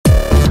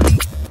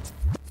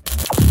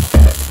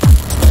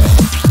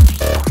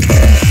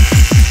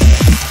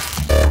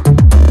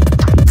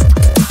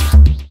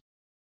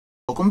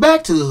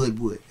back to the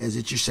Hoodwood, as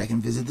it's your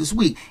second visit this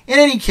week. In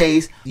any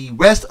case, the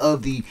rest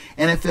of the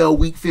NFL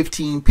Week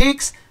 15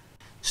 picks,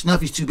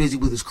 Snuffy's too busy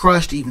with his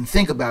crush to even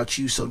think about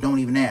you, so don't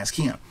even ask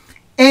him.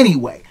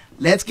 Anyway,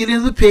 let's get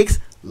into the picks.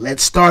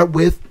 Let's start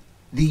with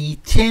the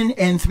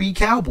 10-3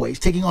 Cowboys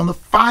taking on the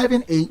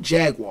 5-8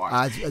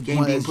 Jaguars. A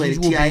game being played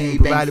at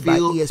TIAA Bank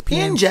Field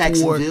in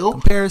Jacksonville.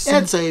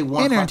 That's a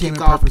one-o'clock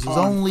kickoff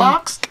on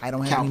Fox. I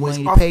don't have any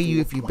money to pay you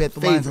if you bet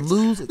the Lions and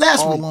lose.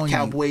 Last week, the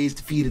Cowboys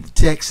defeated the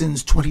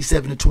Texans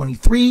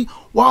 27-23,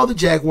 while the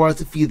Jaguars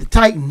defeated the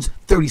Titans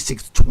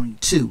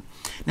 36-22.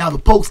 Now, the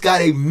Pokes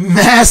got a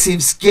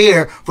massive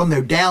scare from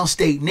their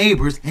downstate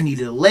neighbors and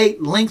needed a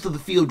length of the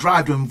field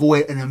drive to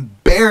avoid an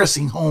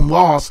embarrassing home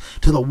loss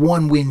to the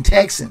one-win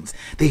Texans.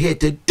 They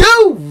head to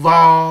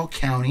Duval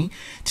County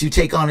to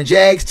take on a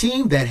Jags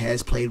team that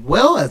has played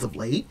well as of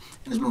late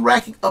and has been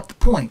racking up the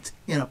points.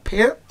 In a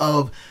pair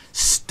of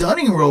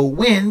stunning road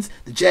wins,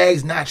 the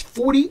Jags notched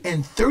 40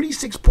 and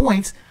 36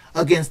 points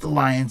against the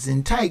Lions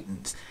and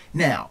Titans.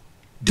 Now,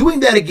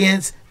 doing that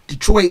against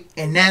Detroit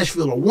and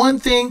Nashville are one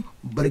thing,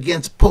 but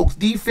against Polk's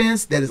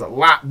defense, that is a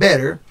lot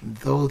better,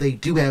 though they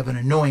do have an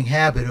annoying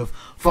habit of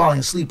falling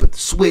asleep at the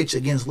switch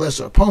against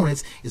lesser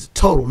opponents, is a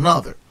total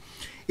nother.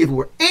 If it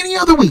were any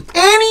other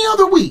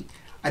week,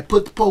 I'd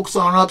put the Pokes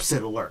on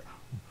upset alert.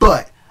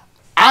 But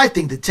I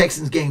think the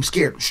Texans game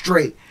scared them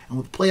straight, and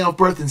with the playoff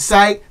berth in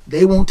sight,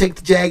 they won't take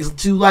the Jags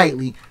too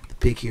lightly. The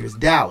pick here is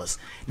Dallas.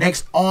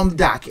 Next on the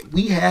docket,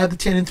 we have the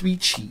 10-3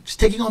 Chiefs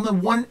taking on the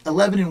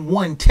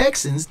 11-1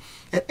 Texans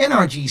at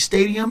NRG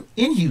Stadium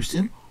in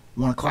Houston.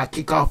 1 o'clock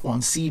kickoff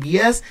on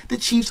CBS. The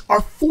Chiefs are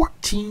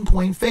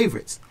 14-point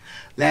favorites.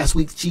 Last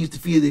week, the Chiefs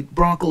defeated the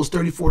Broncos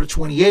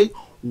 34-28,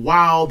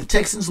 while the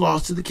Texans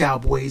lost to the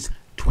Cowboys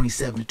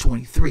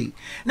 27-23.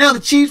 Now, the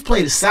Chiefs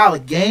played a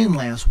solid game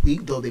last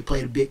week, though they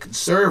played a bit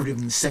conservative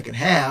in the second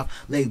half,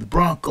 letting the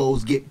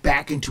Broncos get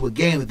back into a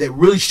game that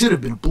really should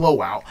have been a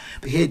blowout.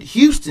 They head to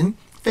Houston,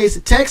 face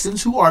the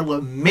Texans, who are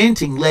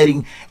lamenting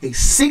letting a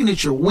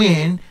signature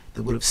win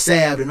that would have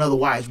salved an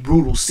otherwise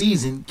brutal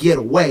season get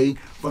away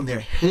from their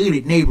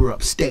hated neighbor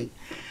upstate.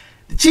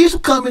 The Chiefs will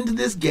come into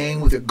this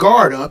game with their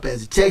guard up as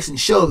the Texans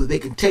show that they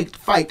can take the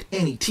fight to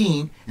any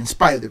team in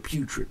spite of their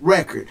putrid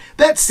record.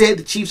 That said,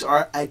 the Chiefs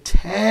are a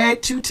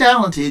tad too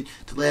talented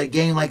to let a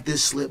game like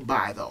this slip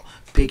by, though.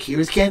 The pick here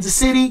is Kansas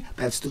City.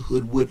 That's the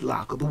Hoodwood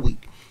lock of the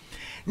week.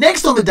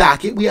 Next on the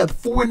docket, we have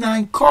the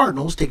 4-9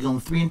 Cardinals taking on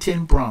the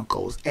 3-10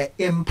 Broncos at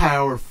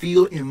Empire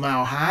Field in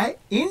Mile High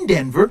in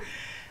Denver.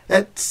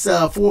 That's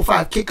 4-5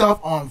 kickoff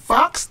on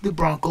Fox. The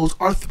Broncos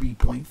are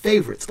 3-point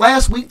favorites.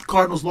 Last week, the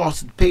Cardinals lost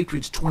to the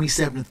Patriots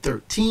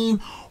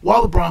 27-13,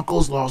 while the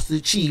Broncos lost to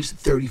the Chiefs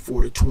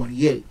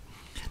 34-28.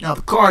 Now,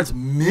 the Cards'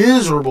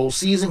 miserable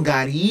season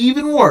got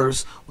even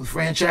worse with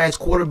franchise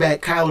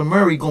quarterback Kyler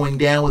Murray going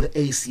down with an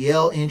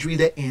ACL injury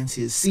that ends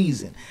his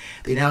season.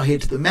 They now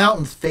head to the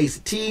mountains to face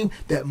a team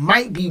that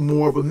might be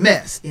more of a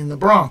mess in the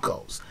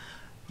Broncos.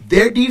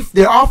 Their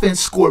offense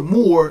scored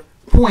more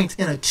points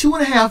in a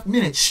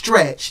 2.5-minute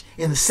stretch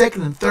in the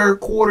second and third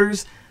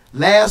quarters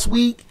last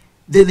week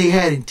than they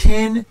had in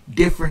 10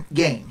 different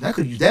games. I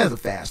could use that as a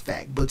fast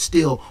fact, but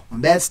still,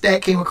 when that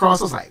stat came across,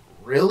 I was like,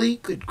 really?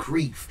 Good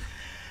grief.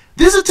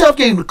 This is a tough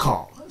game to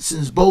call,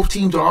 since both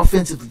teams are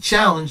offensively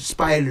challenged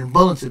despite an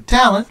abundance of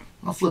talent.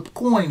 I'll flip a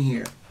coin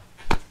here.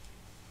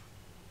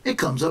 It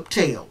comes up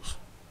tails.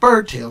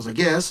 Bird tails, I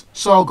guess,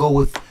 so I'll go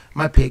with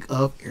my pick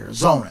of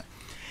Arizona.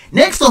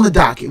 Next on the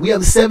docket, we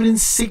have the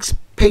 7-6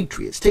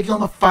 Patriots taking on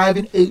the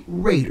 5-8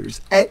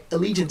 Raiders at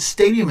Allegiant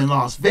Stadium in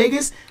Las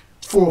Vegas.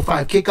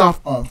 4:05 kickoff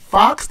on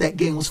Fox. That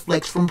game was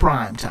flexed from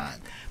prime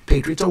time.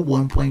 Patriots are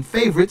 1-point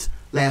favorites.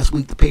 Last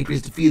week, the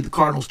Patriots defeated the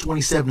Cardinals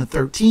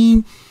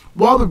 27-13,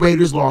 while the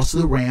Raiders lost to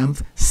the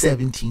Rams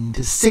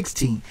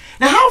 17-16.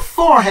 Now, how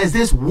far has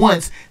this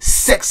once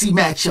sexy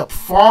matchup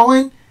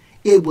fallen?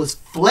 It was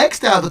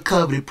flexed out of the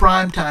coveted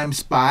primetime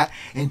spot,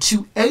 and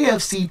two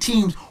AFC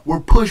teams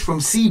were pushed from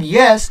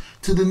CBS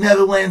to the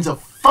Netherlands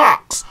of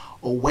Fox,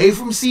 away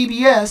from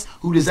CBS,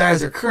 who desires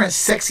their current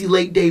sexy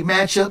late-day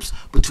matchups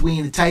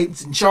between the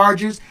Titans and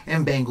Chargers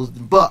and Bengals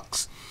and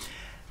Bucks.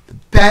 The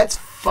Pats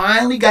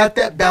finally got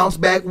that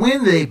bounce-back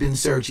win they've been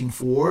searching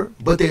for,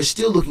 but they're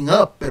still looking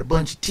up at a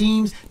bunch of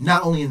teams,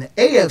 not only in the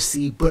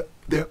AFC, but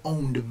their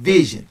own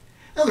division.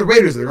 Now, the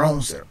Raiders are their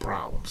own set of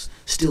problems,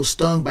 still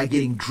stung by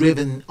getting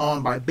driven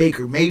on by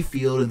Baker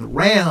Mayfield and the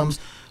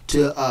Rams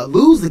to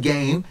lose the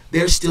game.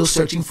 They're still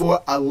searching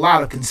for a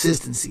lot of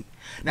consistency.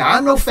 Now,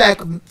 I'm no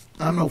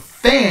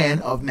fan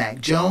of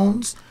Mac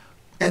Jones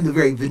and the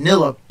very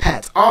vanilla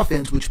Pats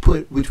offense, which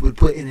would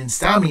put an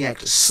insomniac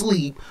to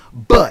sleep,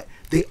 but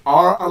they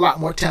are a lot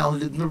more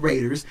talented than the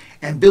Raiders,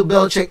 and Bill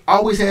Belichick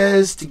always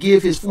has to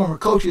give his former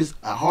coaches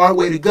a hard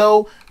way to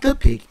go. The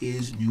pick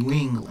is New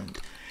England.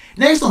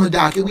 Next on the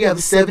docket, we have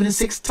the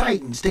 7-6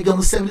 Titans taking on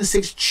the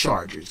 7-6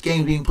 Chargers.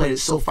 Game being played at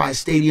SoFi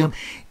Stadium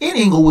in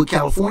Inglewood,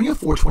 California.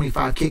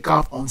 4:25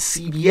 kickoff on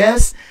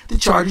CBS. The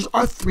Chargers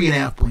are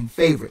 3.5-point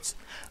favorites.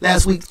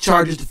 Last week, the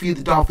Chargers defeated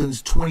the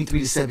Dolphins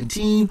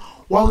 23-17,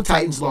 while the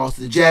Titans lost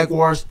to the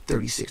Jaguars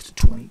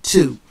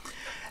 36-22.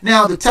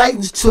 Now, the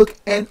Titans took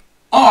an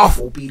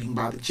awful beating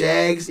by the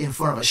Jags in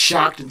front of a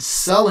shocked and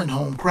sullen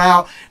home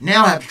crowd.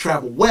 Now have to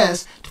travel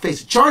west to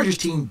face a Chargers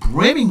team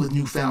brimming with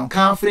newfound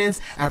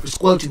confidence after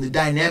squelching the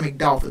dynamic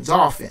Dolphins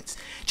offense.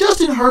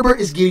 Justin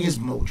Herbert is getting his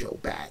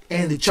mojo back,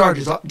 and the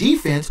Chargers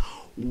defense,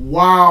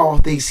 while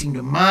they seem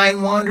to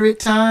mind wander at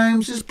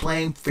times, is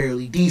playing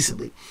fairly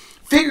decently.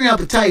 Figuring out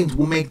the Titans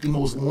will make the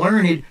most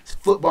learned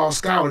football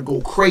scholar go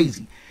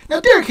crazy. Now,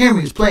 Derrick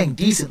Henry is playing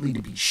decently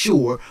to be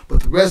sure,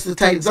 but the rest of the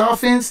Titans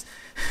offense,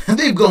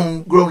 they've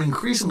grown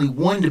increasingly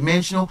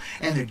one-dimensional,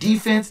 and their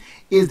defense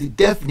is the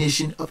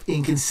definition of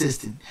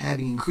inconsistent,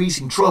 having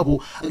increasing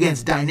trouble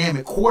against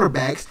dynamic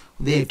quarterbacks.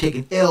 They have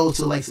taken L's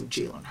to the likes of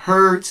Jalen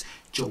Hurts,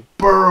 Joe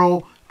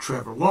Burrow,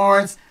 Trevor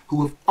Lawrence,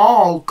 who have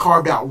all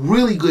carved out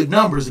really good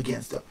numbers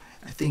against them.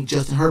 I think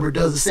Justin Herbert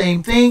does the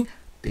same thing.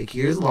 Pick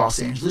here is the Los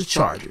Angeles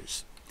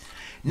Chargers.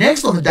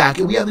 Next on the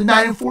docket, we have the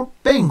 9-4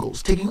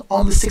 Bengals taking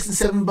on the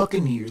 6-7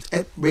 Buccaneers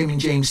at Raymond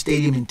James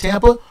Stadium in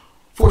Tampa.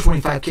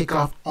 4:25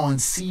 kickoff on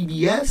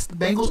CBS. The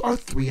Bengals are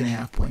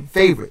 3.5-point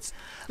favorites.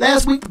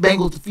 Last week, the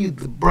Bengals defeated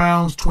the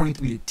Browns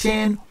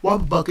 23-10, while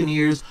the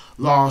Buccaneers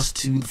lost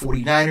to the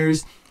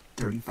 49ers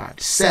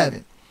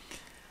 35-7.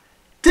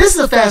 This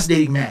is a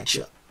fascinating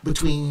matchup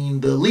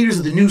between the leaders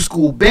of the new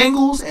school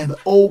Bengals and the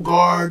old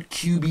guard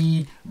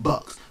QB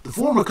Bucs. The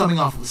former coming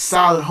off of a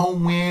solid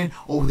home win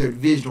over their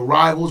divisional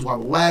rivals, while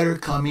the latter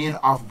come in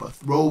off of a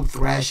road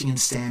thrashing in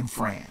San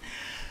Fran.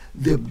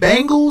 The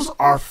Bengals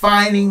are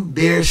finding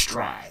their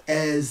stride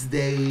as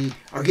they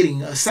are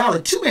getting a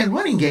solid two-man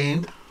running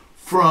game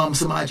from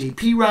Samaje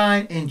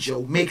Perine and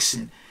Joe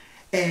Mixon.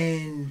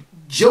 And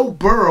Joe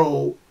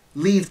Burrow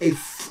leads a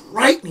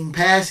frightening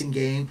passing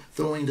game,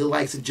 throwing the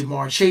likes of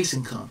Jamar Chase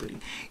and company.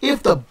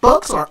 If the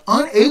Bucs are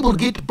unable to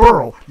get to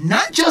Burrow,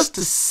 not just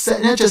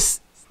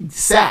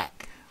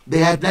sack, they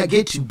have not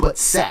get to, but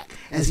sack,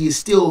 as he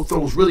still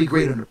throws really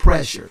great under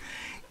pressure,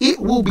 it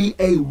will be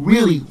a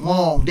really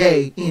long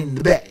day in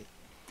the Bay.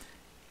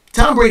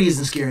 Tom Brady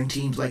isn't scaring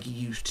teams like he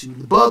used to.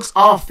 The Bucs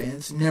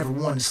offense, never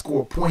one to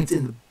score points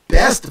in the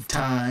best of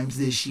times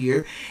this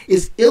year,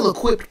 is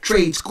ill-equipped to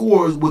trade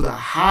scores with a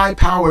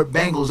high-powered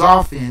Bengals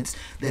offense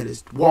that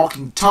is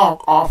walking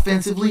talk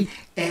offensively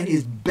and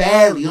is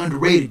badly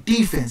underrated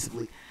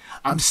defensively.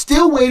 I'm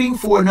still waiting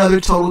for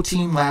another total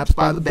team lapse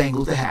by the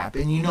Bengals to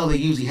happen. You know they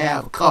usually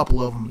have a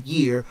couple of them a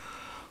year.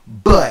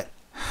 But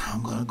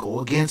I'm going to go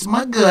against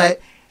my gut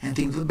and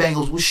think the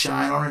Bengals will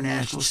shine on a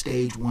national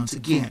stage once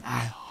again.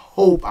 I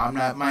hope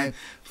my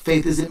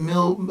faith isn't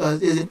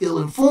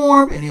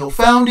ill-informed and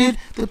ill-founded.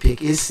 The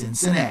pick is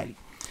Cincinnati.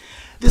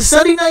 The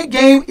Sunday night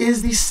game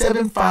is the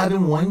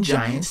 7-5-1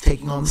 Giants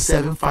taking on the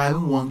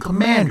 7-5-1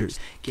 Commanders.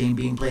 Game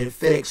being played at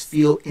FedEx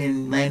Field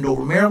in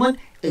Landover, Maryland.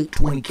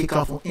 8:20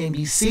 kickoff on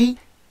NBC.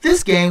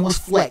 This game was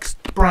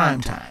flexed to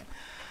prime time.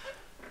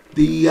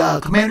 The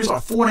Commanders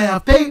are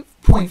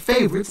 4.5-point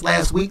favorites.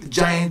 Last week, the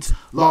Giants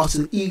lost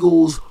to the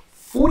Eagles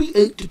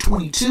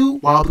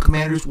 48-22, while the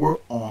Commanders were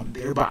on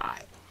their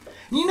bye.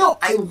 You know,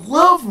 I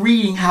love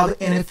reading how the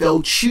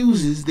NFL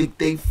chooses that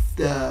they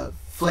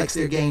flex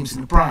their games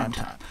in the prime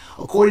time.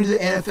 According to the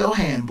NFL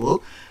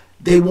handbook,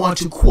 they want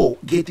to,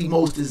 quote, get the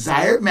most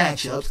desired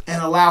matchups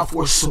and allow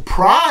for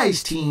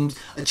surprise teams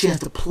a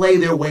chance to play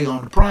their way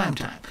on to prime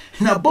time.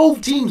 Now,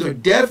 both teams are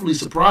definitely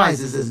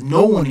surprises, as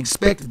no one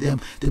expected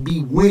them to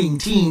be winning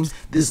teams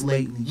this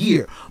late in the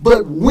year.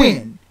 But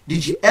when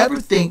did you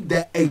ever think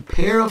that a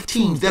pair of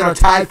teams that are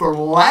tied for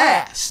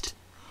last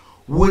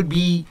would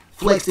be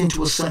flexed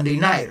into a Sunday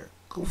nighter?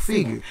 Go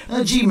figure. Now,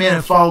 the G-men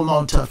have fallen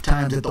on tough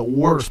times at the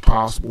worst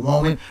possible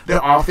moment.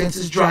 Their offense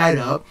is dried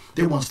up.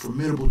 Their once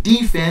formidable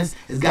defense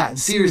has gotten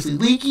seriously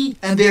leaky,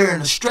 and they're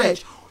in a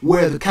stretch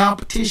where the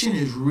competition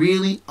is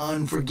really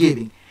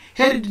unforgiving.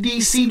 Headed to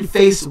D.C. to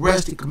face the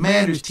rested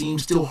Commanders team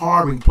still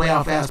harboring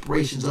playoff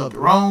aspirations of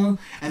their own,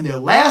 and their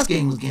last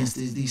game was against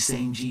these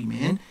same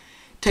G-men.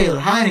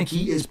 Taylor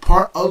Heineke is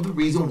part of the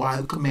reason why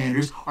the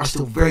Commanders are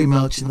still very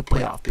much in the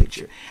playoff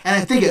picture. And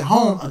I think at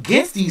home,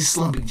 against these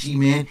slumping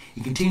G-men,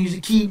 he continues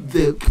to keep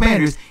the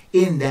Commanders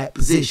in that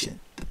position.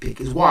 The pick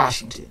is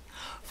Washington.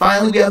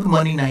 Finally, we have the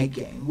Monday night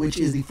game, which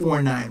is the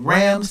 4-9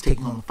 Rams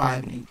taking on the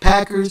 5-8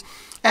 Packers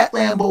at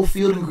Lambeau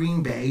Field in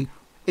Green Bay.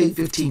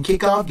 8:15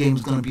 kickoff. Game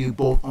is going to be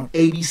both on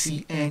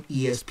ABC and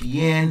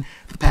ESPN.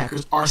 The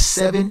Packers are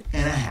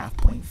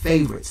 7.5-point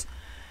favorites.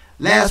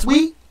 Last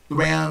week, the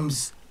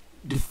Rams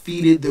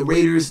defeated the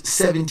Raiders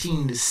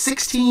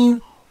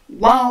 17-16,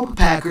 while the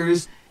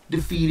Packers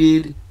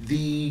defeated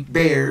the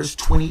Bears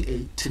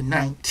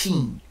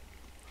 28-19.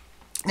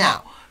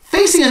 Now,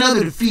 facing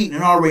another defeat in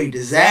an already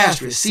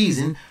disastrous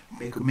season,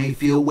 Baker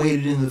Mayfield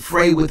waded in the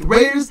fray with the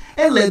Raiders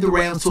and led the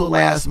Rams to a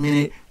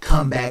last-minute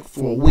comeback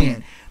for a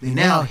win. They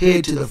now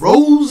head to the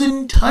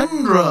frozen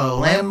tundra,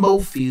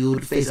 Lambeau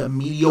Field, to face a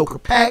mediocre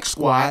Pack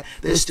squad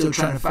that's still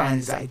trying to find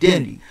its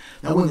identity.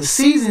 Now, when the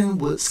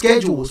season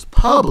schedule was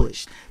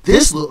published,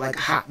 this looked like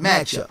a hot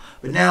matchup,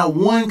 but now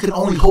one can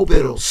only hope that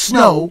it'll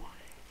snow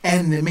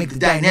and then make the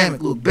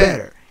dynamic look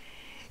better.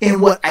 In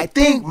what I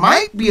think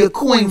might be a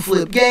coin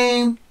flip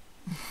game,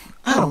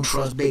 I don't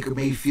trust Baker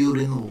Mayfield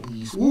in the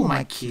least. Who am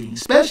I kidding?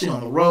 Especially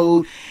on the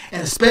road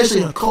and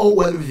especially in a cold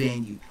weather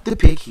venue. The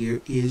pick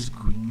here is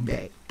Green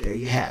Bay. There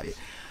you have it.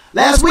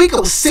 Last week I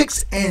was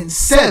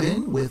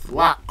 6-7 with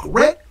lock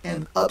correct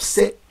and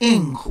upset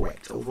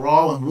incorrect.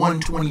 Overall in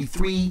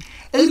 123,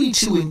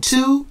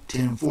 82-2,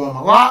 10-4 on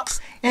my locks,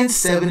 and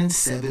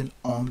 7-7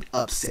 on the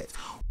upsets.